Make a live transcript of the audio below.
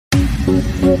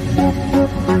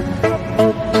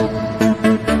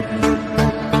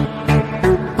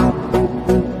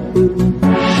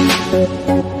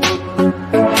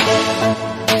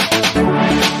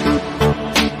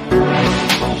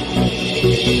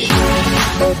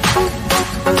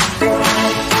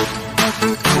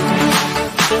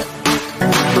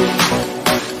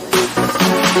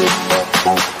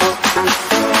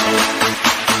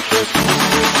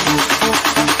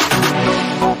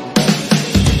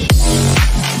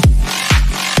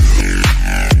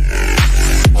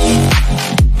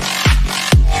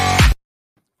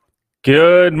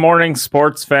Good morning,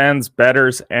 sports fans,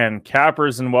 bettors, and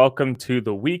cappers, and welcome to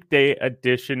the weekday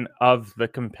edition of the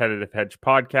Competitive Hedge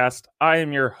Podcast. I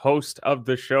am your host of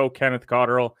the show, Kenneth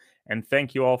Cotterill, and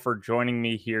thank you all for joining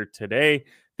me here today.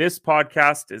 This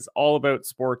podcast is all about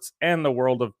sports and the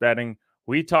world of betting.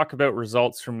 We talk about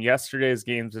results from yesterday's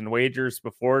games and wagers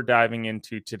before diving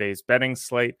into today's betting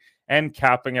slate and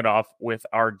capping it off with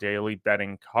our daily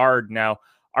betting card. Now,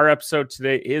 our episode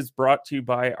today is brought to you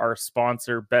by our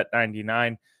sponsor,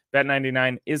 Bet99.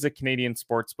 Bet99 is a Canadian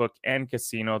sportsbook and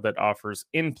casino that offers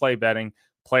in-play betting,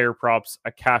 player props,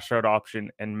 a cash-out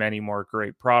option, and many more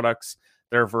great products.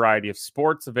 There are a variety of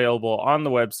sports available on the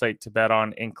website to bet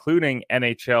on, including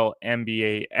NHL,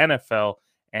 NBA, NFL,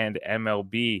 and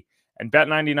MLB. And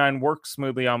Bet99 works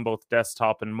smoothly on both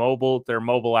desktop and mobile. Their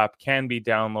mobile app can be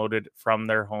downloaded from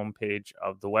their homepage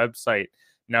of the website.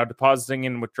 Now, depositing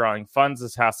and withdrawing funds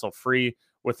is hassle-free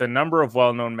with a number of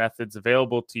well-known methods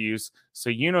available to use, so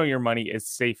you know your money is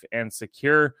safe and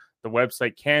secure. The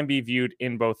website can be viewed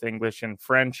in both English and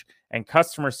French, and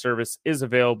customer service is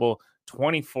available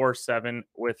 24/7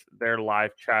 with their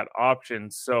live chat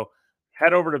options. So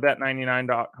head over to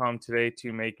bet99.com today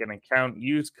to make an account.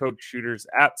 Use code SHOOTERS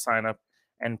at signup,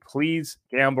 and please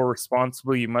gamble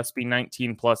responsibly. You must be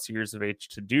 19 plus years of age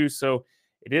to do so.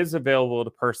 It is available to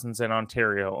persons in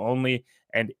Ontario only,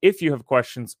 and if you have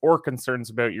questions or concerns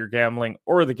about your gambling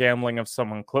or the gambling of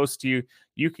someone close to you,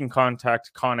 you can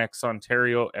contact Connex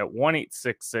Ontario at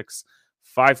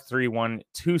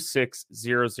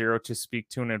 1-866-531-2600 to speak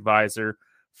to an advisor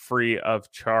free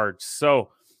of charge.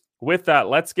 So with that,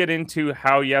 let's get into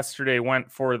how yesterday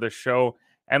went for the show,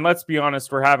 and let's be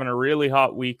honest, we're having a really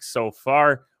hot week so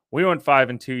far. We went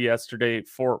 5-2 yesterday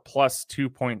for plus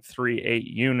 2.38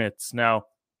 units. Now,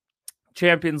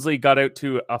 Champions League got out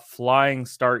to a flying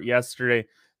start yesterday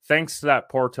thanks to that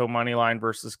Porto money line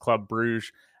versus Club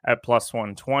Brugge at plus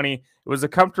 120. It was a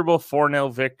comfortable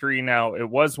 4-0 victory. Now, it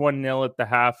was 1-0 at the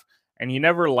half, and you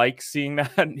never like seeing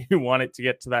that. You want it to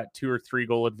get to that 2 or 3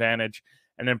 goal advantage.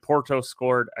 And then Porto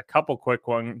scored a couple quick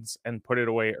ones and put it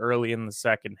away early in the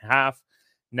second half.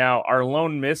 Now, our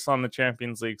lone miss on the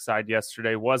Champions League side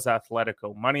yesterday was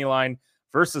Atletico moneyline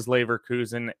versus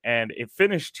Leverkusen, and it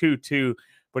finished 2-2.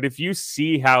 But if you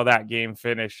see how that game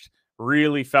finished,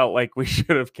 really felt like we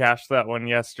should have cashed that one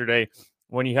yesterday.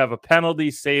 When you have a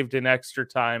penalty saved in extra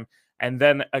time, and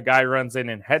then a guy runs in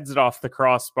and heads it off the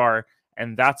crossbar,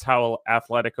 and that's how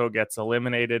Atletico gets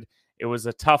eliminated. It was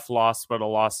a tough loss, but a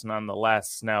loss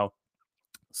nonetheless. Now,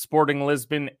 Sporting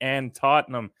Lisbon and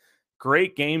Tottenham.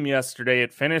 Great game yesterday.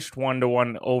 It finished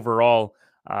 1-1 overall,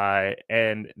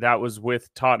 and that was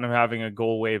with Tottenham having a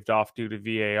goal waved off due to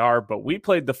VAR. But we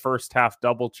played the first half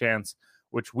double chance,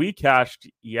 which we cashed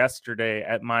yesterday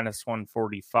at minus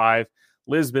 145.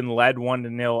 Lisbon led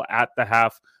 1-0 at the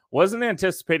half. Wasn't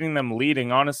anticipating them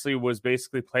leading. Honestly, was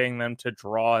basically playing them to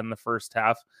draw in the first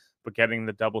half, but getting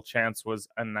the double chance was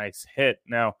a nice hit.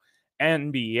 Now,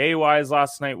 NBA-wise,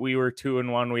 last night we were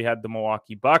 2-1. We had the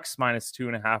Milwaukee Bucks minus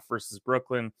 2.5 versus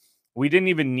Brooklyn. We didn't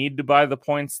even need to buy the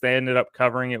points. They ended up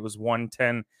covering. It was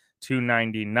 110-299.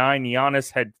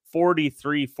 Giannis had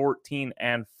 43, 14,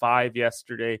 and 5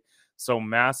 yesterday. So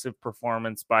massive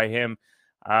performance by him.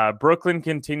 Brooklyn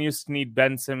continues to need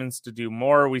Ben Simmons to do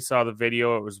more. We saw the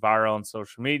video. It was viral on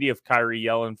social media of Kyrie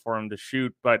yelling for him to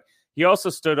shoot. But he also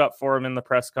stood up for him in the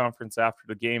press conference after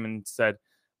the game and said,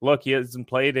 look, he hasn't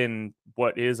played in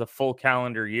what is a full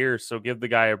calendar year, so give the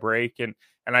guy a break. And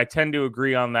I tend to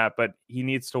agree on that, but he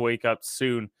needs to wake up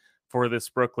soon for this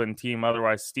Brooklyn team.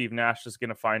 Otherwise, Steve Nash is going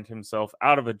to find himself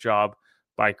out of a job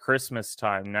by Christmas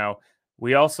time. Now,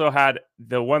 we also had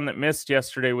the one that missed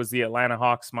yesterday was the Atlanta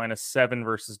Hawks minus 7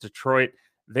 versus Detroit.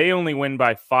 They only win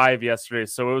by 5 yesterday,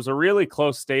 so it was a really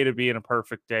close day to be in a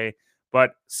perfect day,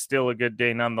 but still a good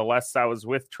day nonetheless. That was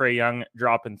with Trae Young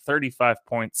dropping 35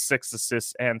 points, 6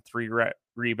 assists, and 3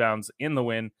 rebounds in the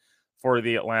win for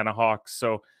the Atlanta Hawks.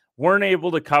 So weren't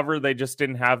able to cover. They just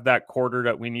didn't have that quarter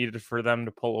that we needed for them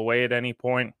to pull away at any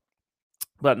point.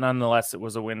 But nonetheless, it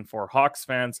was a win for Hawks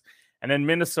fans. And then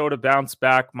Minnesota bounced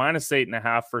back, minus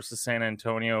 8.5 versus San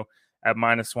Antonio. at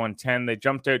minus 110. They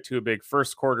jumped out to a big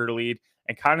first quarter lead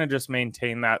and kind of just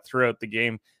maintained that throughout the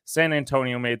game. San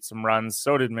Antonio made some runs,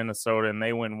 so did Minnesota, and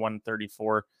they win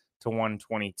 134 to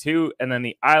 122. And then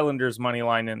the Islanders money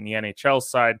line in the NHL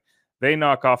side, they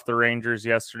knock off the Rangers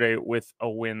yesterday with a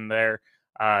win there.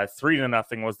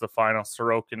 3-0 was the final.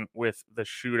 Sorokin with the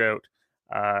shutout,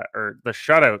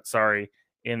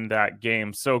 in that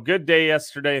game. So good day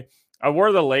yesterday. I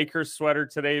wore the Lakers sweater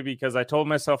today because I told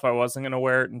myself I wasn't going to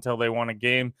wear it until they won a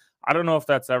game. I don't know if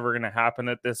that's ever going to happen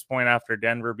at this point after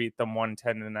Denver beat them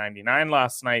 110-99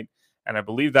 last night. And I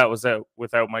believe that was out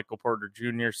without Michael Porter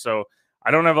Jr. So I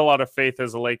don't have a lot of faith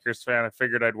as a Lakers fan. I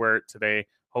figured I'd wear it today.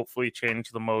 Hopefully change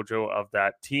the mojo of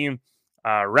that team.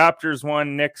 Raptors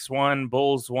won, Knicks won,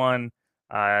 Bulls won,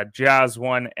 Jazz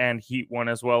won, and Heat won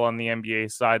as well on the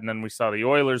NBA side. And then we saw the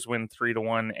Oilers win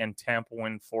 3-1 and Tampa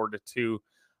win 4-2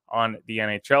 on the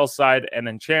NHL side. And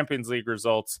then Champions League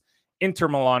results: Inter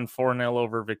Milan 4-0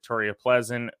 over Victoria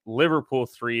Pleasant, Liverpool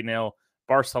 3-0.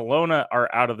 Barcelona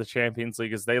are out of the Champions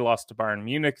League as they lost to Bayern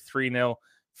Munich 3-0.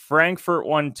 Frankfurt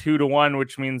won 2-1,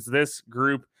 which means this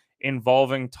group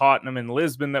involving Tottenham and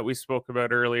Lisbon that we spoke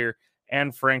about earlier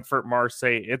and Frankfurt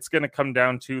Marseille, it's going to come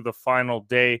down to the final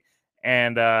day.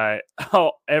 And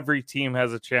every team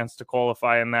has a chance to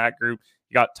qualify in that group.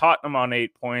 You got Tottenham on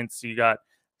 8 points. You got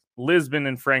Lisbon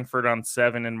and Frankfurt on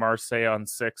 7 and Marseille on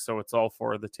 6. So it's all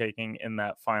for the taking in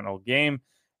that final game.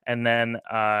 And then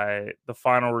the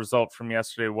final result from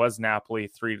yesterday was Napoli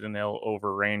 3-0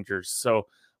 over Rangers. So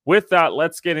with that,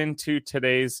 let's get into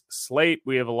today's slate.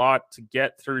 We have a lot to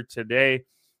get through today.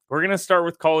 We're going to start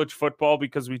with college football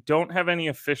because we don't have any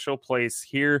official plays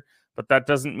here, but that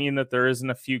doesn't mean that there isn't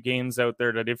a few games out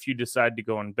there that if you decide to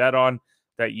go and bet on,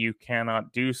 that you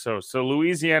cannot do so. So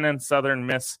Louisiana and Southern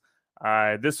Miss,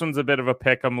 this one's a bit of a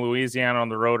pick. I'm Louisiana on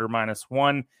the road or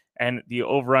 -1, and the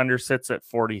over-under sits at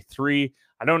 43.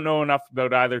 I don't know enough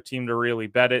about either team to really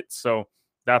bet it, so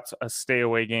that's a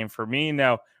stay-away game for me.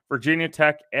 Now, Virginia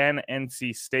Tech and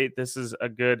NC State, this is a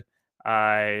good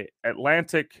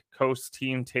Atlantic Coast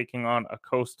team taking on a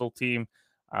coastal team.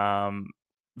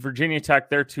 Virginia Tech,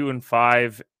 they're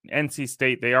 2-5. NC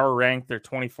State, they are ranked. They're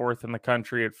 24th in the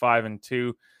country at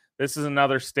 5-2. This is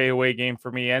another stay away game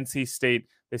for me. NC State,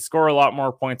 they score a lot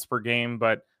more points per game,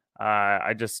 but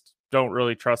I just don't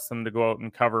really trust them to go out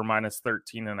and cover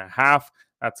 -13.5.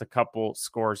 That's a couple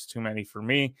scores too many for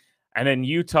me. And then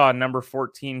Utah, number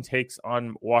 14, takes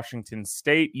on Washington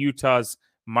State. Utah's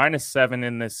 -7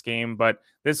 in this game, but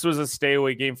this was a stay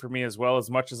away game for me as well.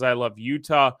 As much as I love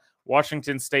Utah,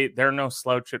 Washington State, they're no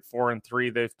slouch at 4-3.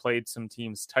 They've played some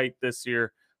teams tight this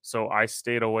year, so I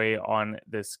stayed away on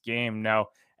this game. Now,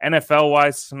 NFL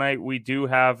wise tonight, we do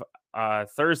have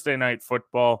Thursday night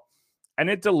football, and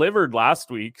it delivered last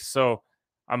week, so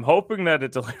I'm hoping that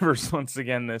it delivers once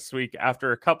again this week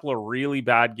after a couple of really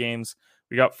bad games.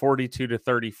 We got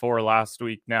 42-34 last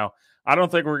week. Now, I don't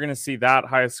think we're going to see that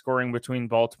high scoring between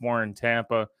Baltimore and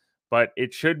Tampa, but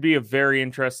it should be a very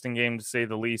interesting game to say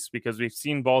the least because we've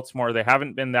seen Baltimore. They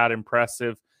haven't been that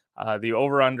impressive. The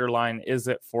over-under line is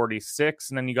at 46,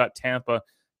 and then you got Tampa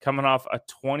coming off a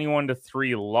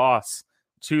 21-3 loss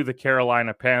to the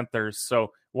Carolina Panthers.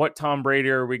 So what Tom Brady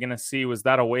are we going to see? Was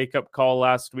that a wake-up call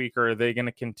last week, or are they going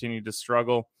to continue to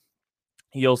struggle?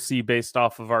 You'll see based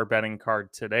off of our betting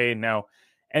card today. Now,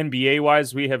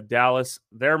 NBA-wise, we have Dallas.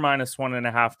 They're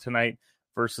 -1.5 tonight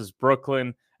versus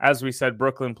Brooklyn. As we said,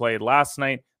 Brooklyn played last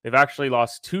night. They've actually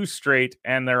lost 2 straight,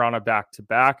 and they're on a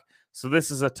back-to-back. So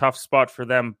this is a tough spot for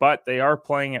them, but they are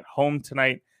playing at home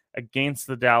tonight against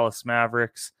the Dallas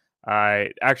Mavericks.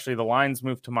 Actually, the line's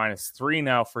moved to -3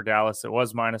 now for Dallas. It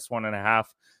was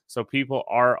 -1.5. So people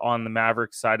are on the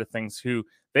Mavericks side of things who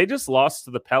they just lost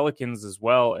to the Pelicans as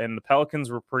well. And the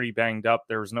Pelicans were pretty banged up.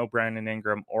 There was no Brandon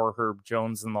Ingram or Herb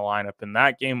Jones in the lineup in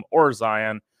that game, or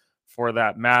Zion for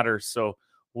that matter. So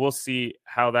we'll see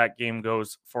how that game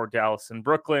goes for Dallas and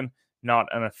Brooklyn. Not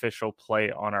an official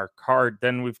play on our card.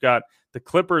 Then we've got the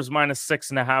Clippers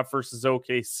 -6.5 versus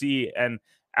OKC. And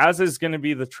as is going to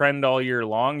be the trend all year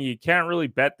long, you can't really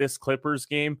bet this Clippers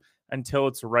game until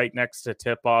it's right next to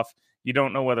tip-off. You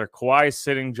don't know whether Kawhi is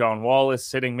sitting, John Wall is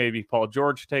sitting, maybe Paul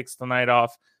George takes the night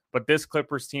off. But this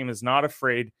Clippers team is not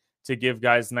afraid to give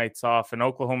guys nights off. In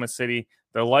Oklahoma City,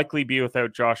 they'll likely be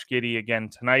without Josh Giddey again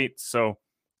tonight. So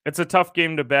it's a tough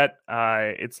game to bet.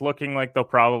 It's looking like they'll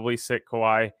probably sit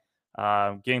Kawhi.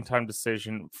 Game time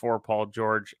decision for Paul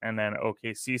George. And then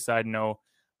OKC side, no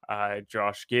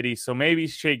Josh Giddey. So maybe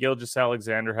Shai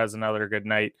Gilgeous-Alexander has another good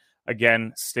night.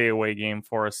 Again, stay away game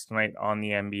for us tonight on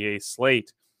the NBA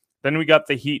slate. Then we got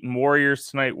the Heat and Warriors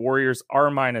tonight. Warriors are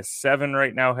 -7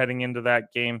 right now heading into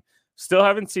that game. Still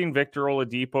haven't seen Victor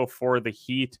Oladipo for the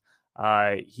Heat.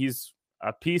 He's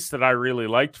a piece that I really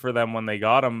liked for them when they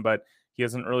got him, but he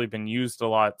hasn't really been used a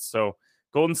lot. So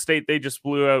Golden State, they just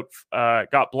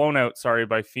got blown out,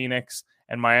 by Phoenix,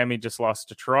 and Miami just lost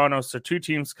to Toronto. So two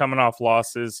teams coming off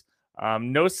losses.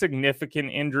 No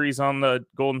significant injuries on the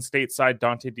Golden State side.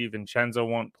 Dante DiVincenzo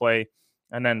won't play,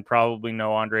 and then probably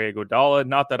no Andre Iguodala.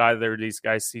 Not that either of these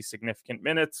guys see significant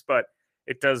minutes, but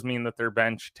it does mean that their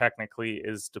bench technically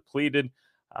is depleted.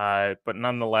 But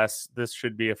nonetheless, this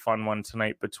should be a fun one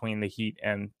tonight between the Heat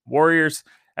and Warriors.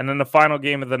 And then the final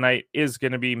game of the night is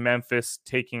going to be Memphis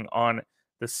taking on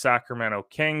the Sacramento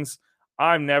Kings.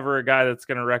 I'm never a guy that's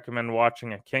going to recommend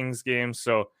watching a Kings game,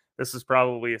 so this is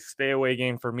probably a stay away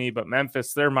game for me. But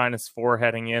Memphis, they're -4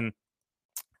 heading in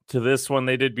to this one.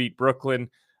 They did beat Brooklyn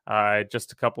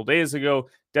just a couple days ago.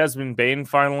 Desmond Bane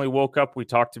finally woke up. We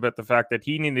talked about the fact that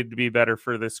he needed to be better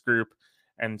for this group.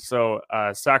 And so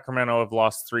Sacramento have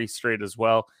lost 3 straight as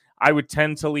well. I would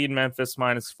tend to lead Memphis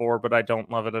 -4, but I don't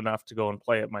love it enough to go and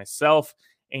play it myself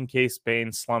in case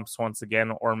Bane slumps once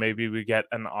again, or maybe we get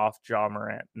an off Ja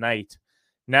Morant night.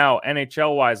 Now,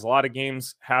 NHL-wise, a lot of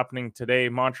games happening today.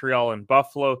 Montreal and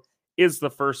Buffalo is the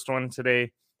first one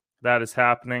today that is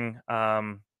happening.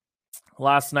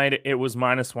 Last night, it was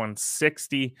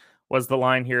 -160 was the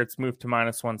line here. It's moved to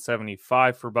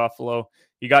 -175 for Buffalo.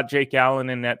 You got Jake Allen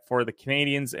in net for the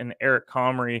Canadiens and Eric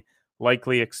Comrie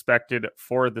likely expected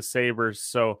for the Sabres.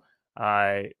 So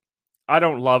I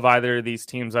don't love either of these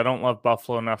teams. I don't love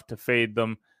Buffalo enough to fade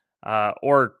them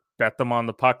or bet them on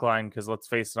the puck line because let's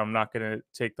face it, I'm not going to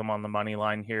take them on the money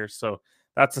line here. So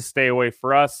that's a stay away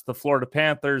for us. The Florida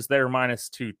Panthers, they're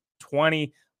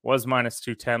 -220, was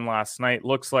 -210 last night.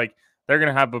 Looks like they're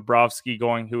going to have Bobrovsky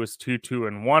going, who is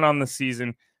 2-2-1 on the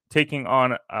season, taking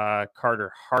on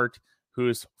Carter Hart, who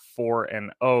is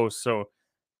 4-0. So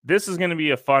this is going to be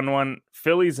a fun one.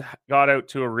 Philly's got out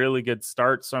to a really good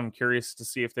start, so I'm curious to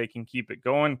see if they can keep it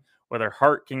going, whether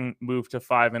Hart can move to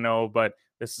 5-0, but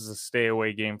this is a stay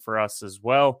away game for us as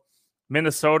well.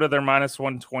 Minnesota, they're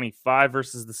 -125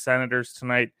 versus the Senators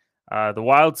tonight. The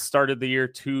Wild started the year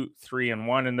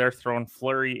 2-3-1, and they're throwing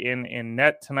Fleury in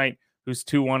net tonight, who's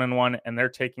 2-1-1, and they're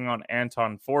taking on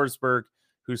Anton Forsberg,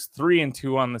 who's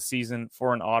 3-2 on the season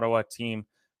for an Ottawa team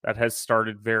that has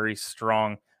started very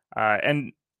strong.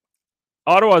 And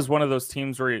Ottawa is one of those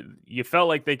teams where you felt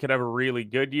like they could have a really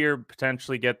good year,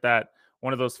 potentially get that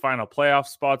one of those final playoff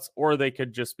spots, or they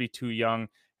could just be too young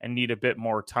and need a bit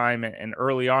more time. And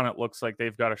early on, it looks like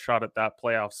they've got a shot at that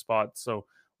playoff spot. So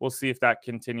we'll see if that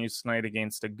continues tonight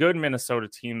against a good Minnesota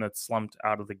team that's slumped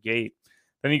out of the gate.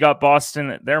 Then you got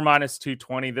Boston. They're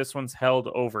 -220. This one's held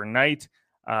overnight.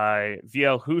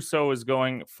 VL Husso is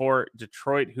going for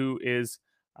Detroit, who is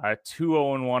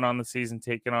 2-0-1 on the season,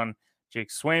 taking on Jake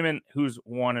Swayman, who's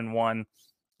 1-1.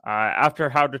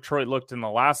 After how Detroit looked in the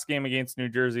last game against New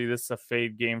Jersey, this is a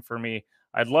fade game for me.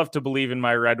 I'd love to believe in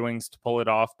my Red Wings to pull it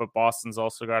off, but Boston's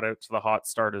also got out to the hot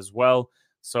start as well.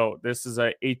 So this is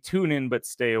a tune-in but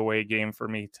stay away game for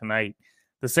me tonight.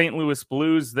 The St. Louis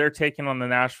Blues, they're taking on the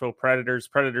Nashville Predators.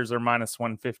 Predators are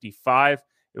 -155.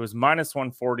 It was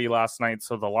 -140 last night,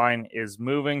 so the line is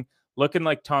moving. Looking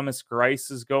like Thomas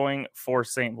Greiss is going for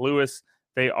St. Louis.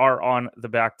 They are on the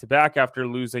back-to-back after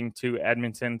losing to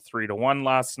Edmonton 3-1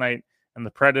 last night, and the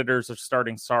Predators are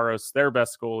starting Saros, their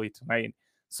best goalie, tonight.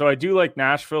 So I do like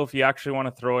Nashville if you actually want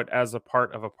to throw it as a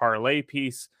part of a parlay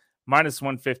piece.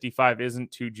 -155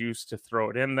 isn't too juiced to throw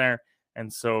it in there,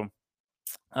 and so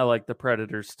I like the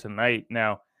Predators tonight.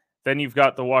 Now, then you've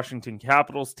got the Washington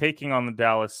Capitals taking on the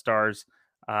Dallas Stars.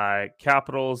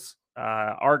 Capitals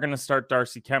are going to start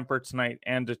Darcy Kemper tonight,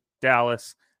 and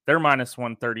Dallas, they're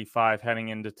 -135 heading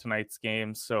into tonight's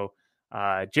game. So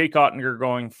Jake Ottinger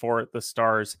going for the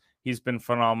Stars. He's been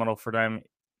phenomenal for them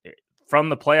from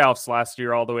the playoffs last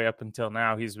year all the way up until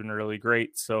now. He's been really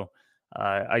great. So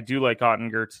I do like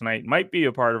Ottinger tonight. Might be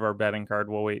a part of our betting card.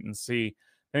 We'll wait and see.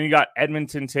 Then you got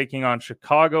Edmonton taking on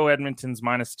Chicago. Edmonton's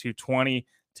 -220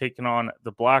 taking on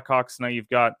the Blackhawks. Now you've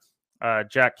got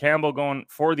Jack Campbell going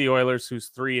for the Oilers, who's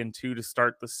 3-2 to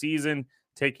start the season,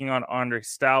 taking on Andre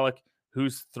Stalick,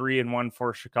 who's 3-1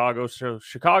 for Chicago. So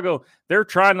Chicago, they're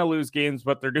trying to lose games,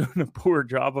 but they're doing a poor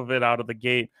job of it out of the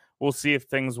gate. We'll see if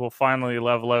things will finally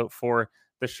level out for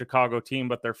the Chicago team,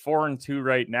 but they're 4-2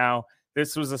 right now.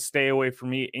 This was a stay away for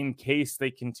me in case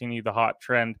they continue the hot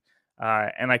trend.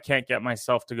 And I can't get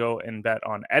myself to go and bet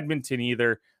on Edmonton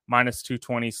either.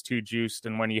 -220 is too juiced.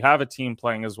 And when you have a team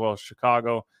playing as well as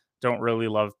Chicago, don't really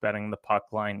love betting the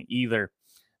puck line either.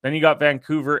 Then you got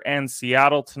Vancouver and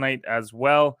Seattle tonight as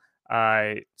well.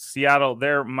 Seattle,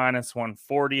 they're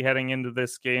 -140 heading into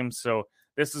this game. So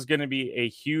this is going to be a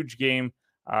huge game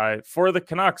for the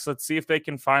Canucks. Let's see if they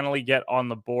can finally get on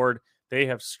the board. They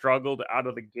have struggled out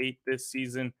of the gate this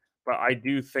season, but I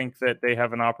do think that they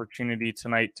have an opportunity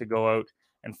tonight to go out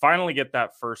and finally get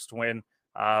that first win.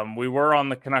 We were on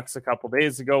the Canucks a couple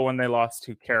days ago when they lost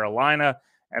to Carolina,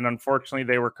 and unfortunately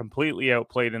they were completely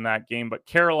outplayed in that game. But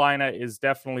Carolina is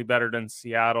definitely better than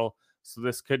Seattle, so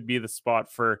this could be the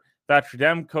spot for Thatcher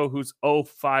Demko, who's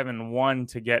 0-5-1,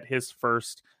 to get his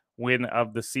first win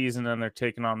of the season, and they're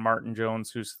taking on Martin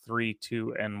Jones, who's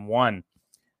 3-2-1.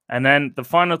 And then the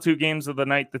final two games of the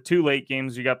night, the two late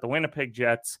games, you got the Winnipeg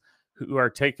Jets, who are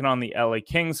taking on the LA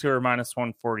Kings, who are minus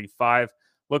 145.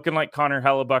 Looking like Connor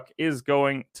Hellebuck is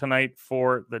going tonight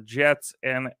for the Jets,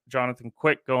 and Jonathan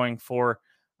Quick going for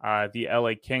the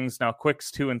LA Kings. Now,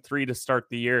 Quick's 2-3 to start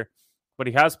the year, but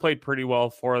he has played pretty well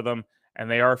for them, and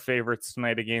they are favorites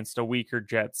tonight against a weaker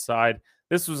Jets side.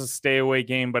 This was a stay-away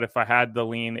game, but if I had the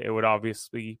lean, it would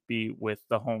obviously be with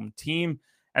the home team.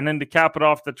 And then to cap it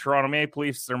off, the Toronto Maple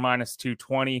Leafs, they're minus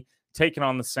 220, taking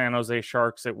on the San Jose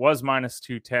Sharks. It was minus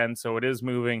 210, so it is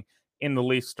moving in the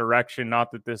Leafs' direction.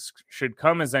 Not that this should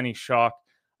come as any shock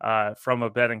from a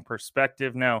betting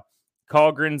perspective. Now,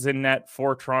 Kallgren's in net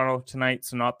for Toronto tonight,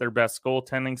 so not their best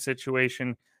goaltending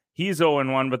situation. He's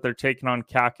 0-1, but they're taking on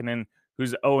Kakkonen,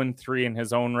 who's 0-3 in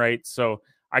his own right. So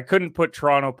I couldn't put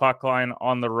Toronto puck line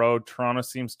on the road. Toronto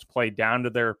seems to play down to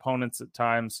their opponents at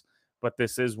times, but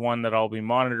this is one that I'll be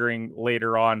monitoring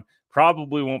later on.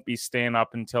 Probably won't be staying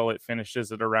up until it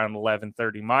finishes at around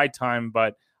 11:30 my time,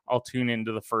 but I'll tune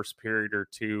into the first period or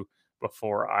two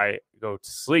before I go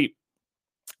to sleep.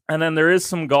 And then there is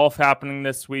some golf happening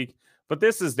this week, but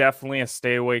this is definitely a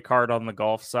stay away card on the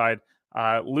golf side.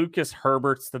 Lucas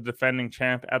Herbert's the defending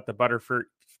champ at the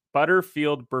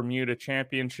Butterfield Bermuda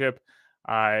Championship.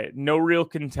 No real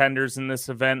contenders in this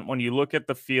event. When you look at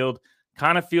the field,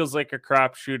 kind of feels like a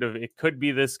crapshoot of it could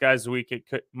be this guy's week,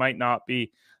 might not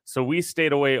be. So we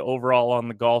stayed away overall on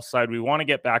the golf side. We want to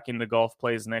get back into golf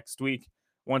plays next week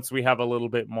once we have a little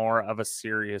bit more of a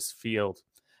serious field.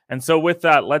 And so with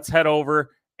that, let's head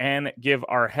over and give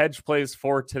our hedge plays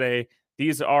for today.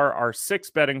 These are our 6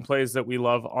 betting plays that we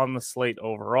love on the slate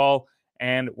overall.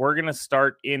 And we're going to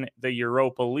start in the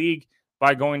Europa League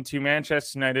by going to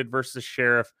Manchester United versus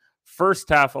Sheriff. First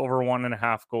half over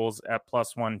 1.5 goals at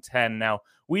plus 110. Now,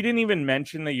 we didn't even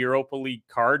mention the Europa League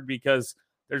card because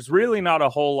there's really not a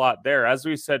whole lot there. As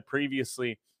we said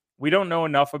previously, we don't know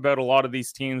enough about a lot of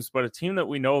these teams, but a team that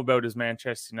we know about is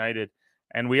Manchester United.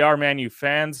 And we are Man U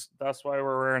fans. That's why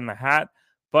we're wearing the hat.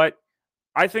 But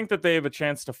I think that they have a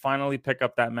chance to finally pick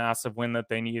up that massive win that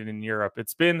they needed in Europe.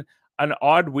 It's been an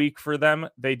odd week for them.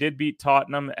 They did beat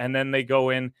Tottenham, and then they go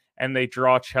in and they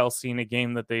draw Chelsea in a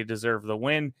game that they deserve the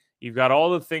win. You've got all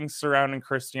the things surrounding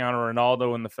Cristiano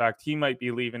Ronaldo and the fact he might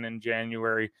be leaving in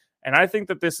January. And I think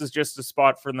that this is just a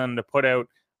spot for them to put out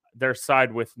their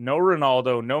side with no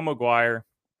Ronaldo, no Maguire,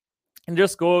 and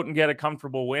just go out and get a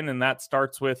comfortable win. And that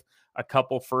starts with a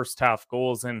couple first half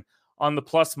goals. And on the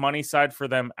plus money side for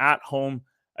them at home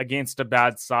against a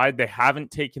bad side, they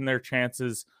haven't taken their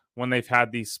chances when they've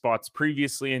had these spots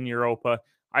previously in Europa.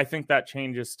 I think that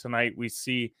changes tonight. We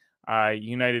see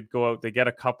United go out, they get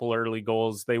a couple early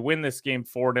goals. They win this game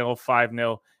 4-0,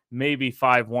 5-0, maybe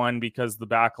 5-1 because the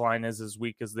back line is as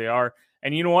weak as they are.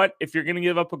 And you know what? If you're going to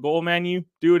give up a goal, man, you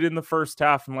do it in the first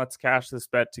half and let's cash this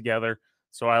bet together.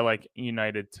 So I like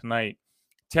United tonight.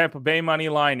 Tampa Bay money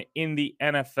line in the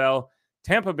NFL.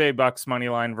 Tampa Bay Bucks money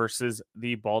line versus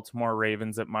the Baltimore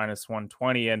Ravens at minus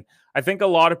 120. And I think a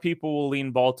lot of people will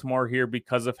lean Baltimore here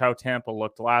because of how Tampa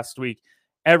looked last week.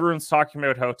 Everyone's talking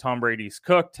about how Tom Brady's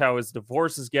cooked, how his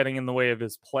divorce is getting in the way of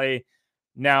his play.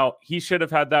 Now, he should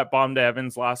have had that bomb to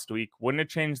Evans last week. Wouldn't have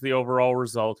changed the overall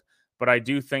result. But I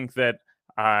do think that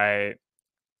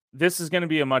this is going to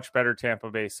be a much better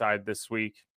Tampa Bay side this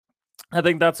week. I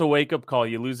think that's a wake-up call.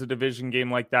 You lose a division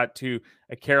game like that to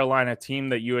a Carolina team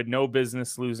that you had no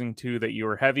business losing to, that you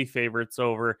were heavy favorites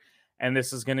over, and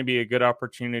this is going to be a good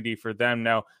opportunity for them.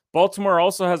 Now, Baltimore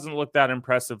also hasn't looked that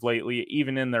impressive lately,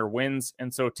 even in their wins,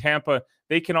 and so Tampa,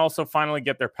 they can also finally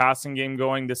get their passing game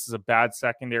going. This is a bad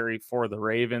secondary for the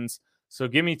Ravens, so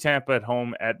give me Tampa at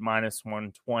home at minus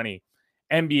 120.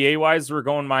 NBA-wise, we're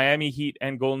going Miami Heat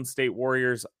and Golden State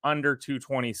Warriors under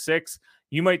 226.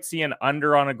 You might see an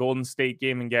under on a Golden State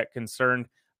game and get concerned,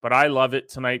 but I love it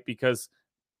tonight because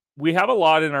we have a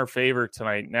lot in our favor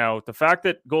tonight. Now, the fact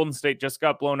that Golden State just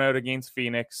got blown out against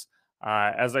Phoenix,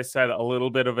 as I said, a little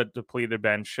bit of a depleted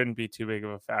bench shouldn't be too big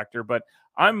of a factor, but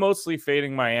I'm mostly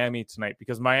fading Miami tonight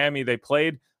because Miami, they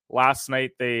played last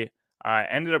night. They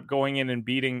ended up going in and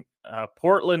beating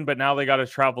Portland, but now they got to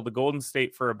travel to Golden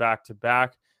State for a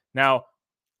back-to-back. Now,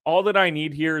 all that I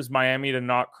need here is Miami to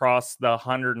not cross the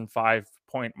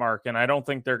 105-point mark, and I don't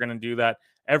think they're going to do that.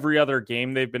 Every other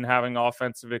game they've been having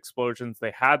offensive explosions.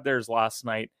 They had theirs last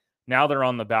night. Now they're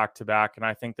on the back-to-back, and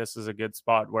I think this is a good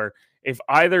spot where if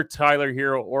either Tyler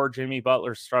Hero or Jimmy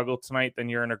Butler struggle tonight, then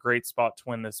you're in a great spot to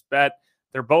win this bet.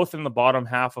 They're both in the bottom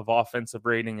half of offensive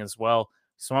rating as well,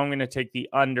 so I'm going to take the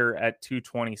under at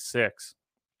 226.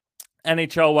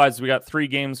 NHL-wise, we got 3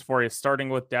 games for you, starting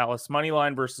with Dallas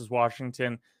Moneyline versus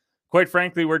Washington. Quite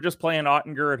frankly, we're just playing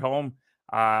Ottinger at home.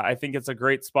 I think it's a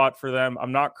great spot for them.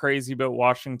 I'm not crazy about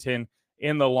Washington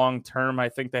in the long term. I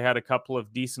think they had a couple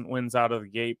of decent wins out of the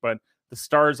gate, but the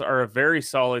Stars are a very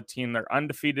solid team. They're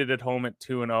undefeated at home at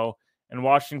 2-0, and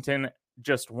Washington,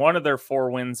 just one of their 4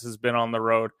 wins has been on the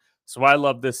road. So I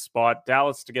love this spot.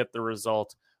 Dallas to get the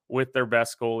result with their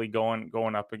best goalie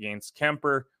going up against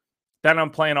Kemper. Then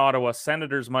I'm playing Ottawa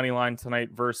Senators money line tonight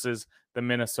versus the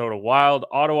Minnesota Wild.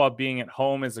 Ottawa being at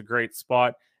home is a great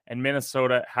spot, and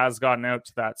Minnesota has gotten out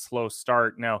to that slow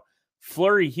start. Now,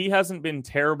 Fleury, he hasn't been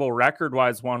terrible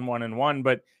record-wise 1-1-1,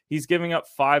 but he's giving up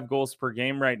 5 goals per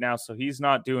game right now, so he's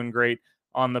not doing great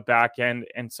on the back end,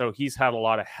 and so he's had a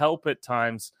lot of help at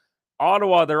times.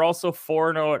 Ottawa, they're also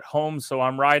 4-0 at home, so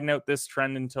I'm riding out this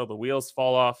trend until the wheels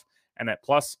fall off, and at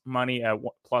plus money at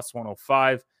plus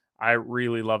 105. I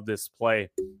really love this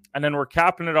play. And then we're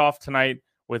capping it off tonight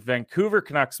with Vancouver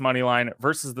Canucks money line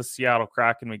versus the Seattle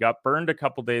Kraken. We got burned a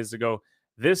couple days ago.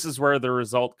 This is where the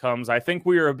result comes. I think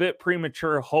we were a bit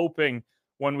premature hoping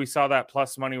when we saw that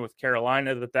plus money with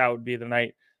Carolina that would be the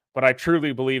night. But I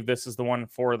truly believe this is the one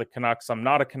for the Canucks. I'm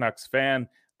not a Canucks fan,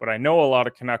 but I know a lot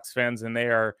of Canucks fans, and they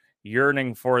are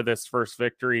yearning for this first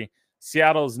victory.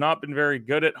 Seattle has not been very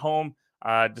good at home,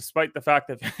 despite the fact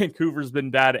that Vancouver's been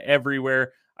bad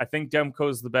everywhere. I think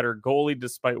Demko's the better goalie,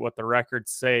 despite what the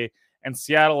records say. And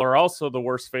Seattle are also the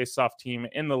worst faceoff team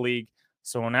in the league.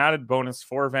 So an added bonus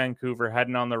for Vancouver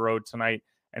heading on the road tonight.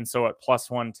 And so at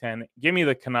plus 110, give me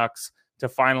the Canucks to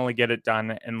finally get it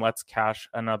done. And let's cash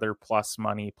another plus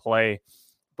money play.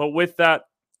 But with that,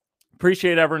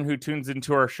 appreciate everyone who tunes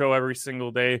into our show every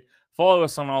single day. Follow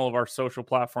us on all of our social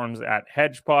platforms at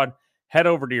HedgePod. Head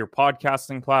over to your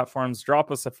podcasting platforms.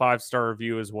 Drop us a 5-star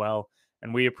review as well.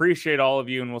 And we appreciate all of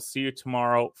you, and we'll see you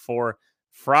tomorrow for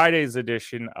Friday's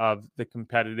edition of the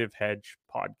Competitive Hedge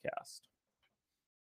podcast.